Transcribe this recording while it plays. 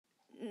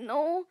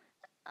No,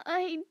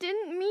 I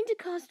didn't mean to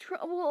cause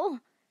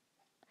trouble.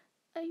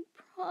 I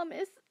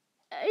promise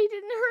I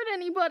didn't hurt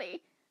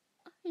anybody.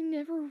 I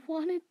never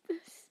wanted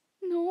this.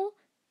 No,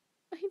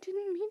 I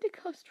didn't mean to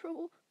cause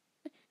trouble.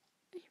 I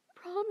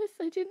promise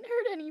I didn't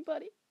hurt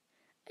anybody.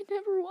 I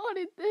never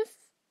wanted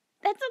this.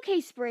 That's okay,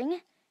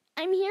 Spring.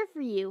 I'm here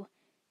for you.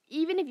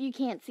 Even if you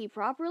can't see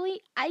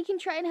properly, I can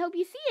try and help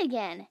you see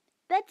again.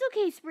 That's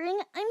okay,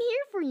 Spring. I'm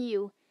here for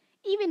you.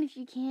 Even if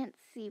you can't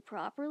see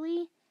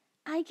properly,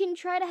 I can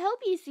try to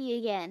help you see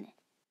again.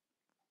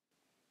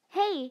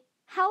 Hey,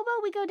 how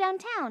about we go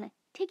downtown?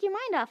 Take your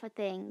mind off of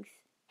things.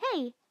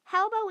 Hey,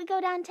 how about we go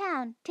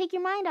downtown? Take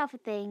your mind off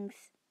of things.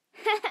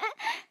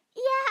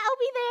 Yeah, I'll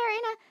be there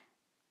in a...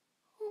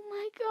 Oh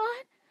my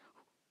God.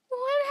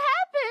 What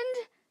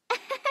happened?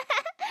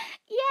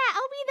 Yeah,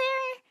 I'll be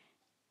there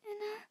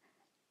in a...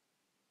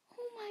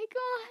 Oh my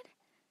God.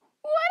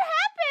 What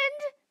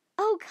happened?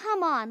 Oh,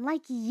 come on,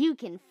 like you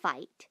can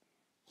fight.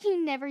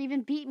 You never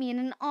even beat me in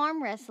an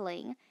arm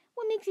wrestling.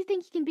 What makes you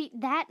think you can beat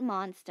that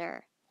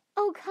monster?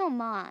 Oh, come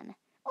on,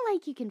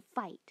 like you can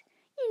fight.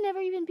 You never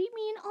even beat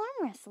me in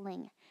arm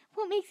wrestling.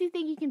 What makes you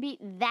think you can beat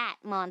that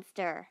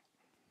monster?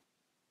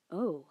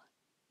 Oh,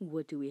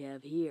 what do we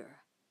have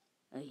here?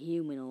 A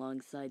human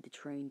alongside the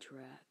train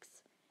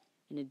tracks,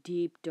 in a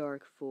deep,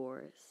 dark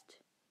forest.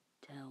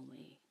 Tell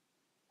me,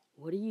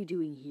 what are you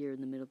doing here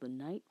in the middle of the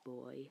night,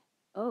 boy?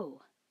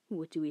 Oh,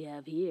 what do we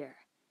have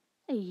here?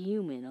 A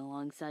human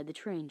alongside the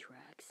train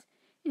tracks,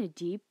 in a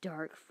deep,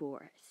 dark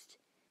forest.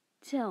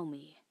 Tell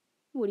me,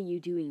 what are you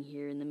doing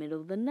here in the middle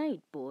of the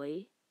night,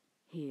 boy?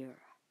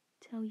 Here,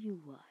 tell you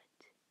what,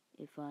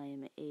 if I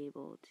am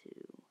able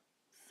to,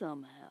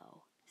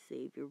 somehow,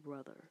 save your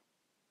brother,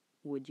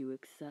 would you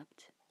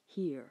accept?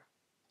 Here,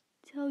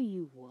 tell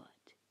you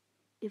what,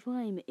 if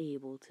I am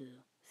able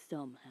to,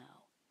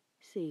 somehow,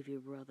 save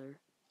your brother,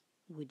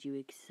 would you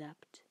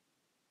accept?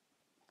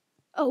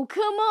 Oh,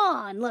 come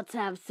on, let's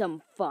have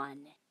some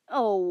fun.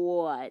 Oh,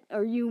 what,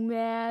 are you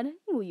mad?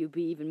 Will you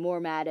be even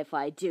more mad if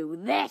I do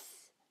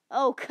this?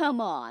 Oh,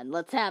 come on,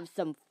 let's have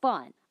some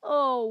fun.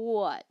 Oh,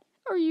 what,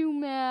 are you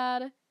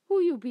mad?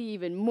 Will you be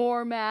even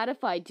more mad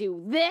if I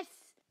do this?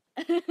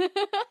 Did you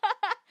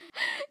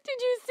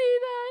see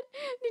that?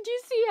 Did you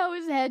see how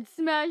his head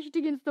smashed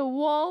against the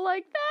wall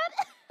like that?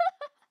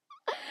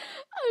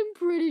 I'm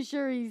pretty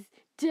sure he's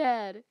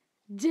dead.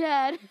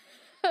 Dead.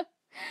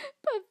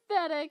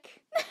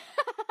 Pathetic.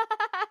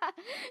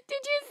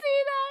 Did you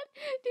see that?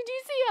 Did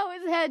you see how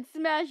his head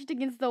smashed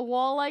against the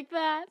wall like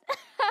that?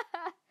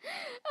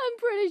 I'm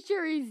pretty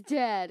sure he's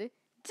dead.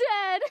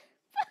 Dead.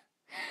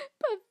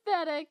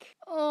 Pathetic.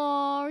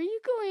 Oh, are you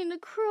going to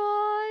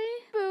cry?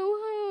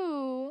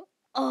 Boo-hoo.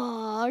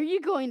 Oh, are you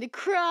going to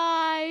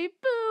cry?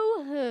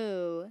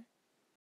 Boo-hoo.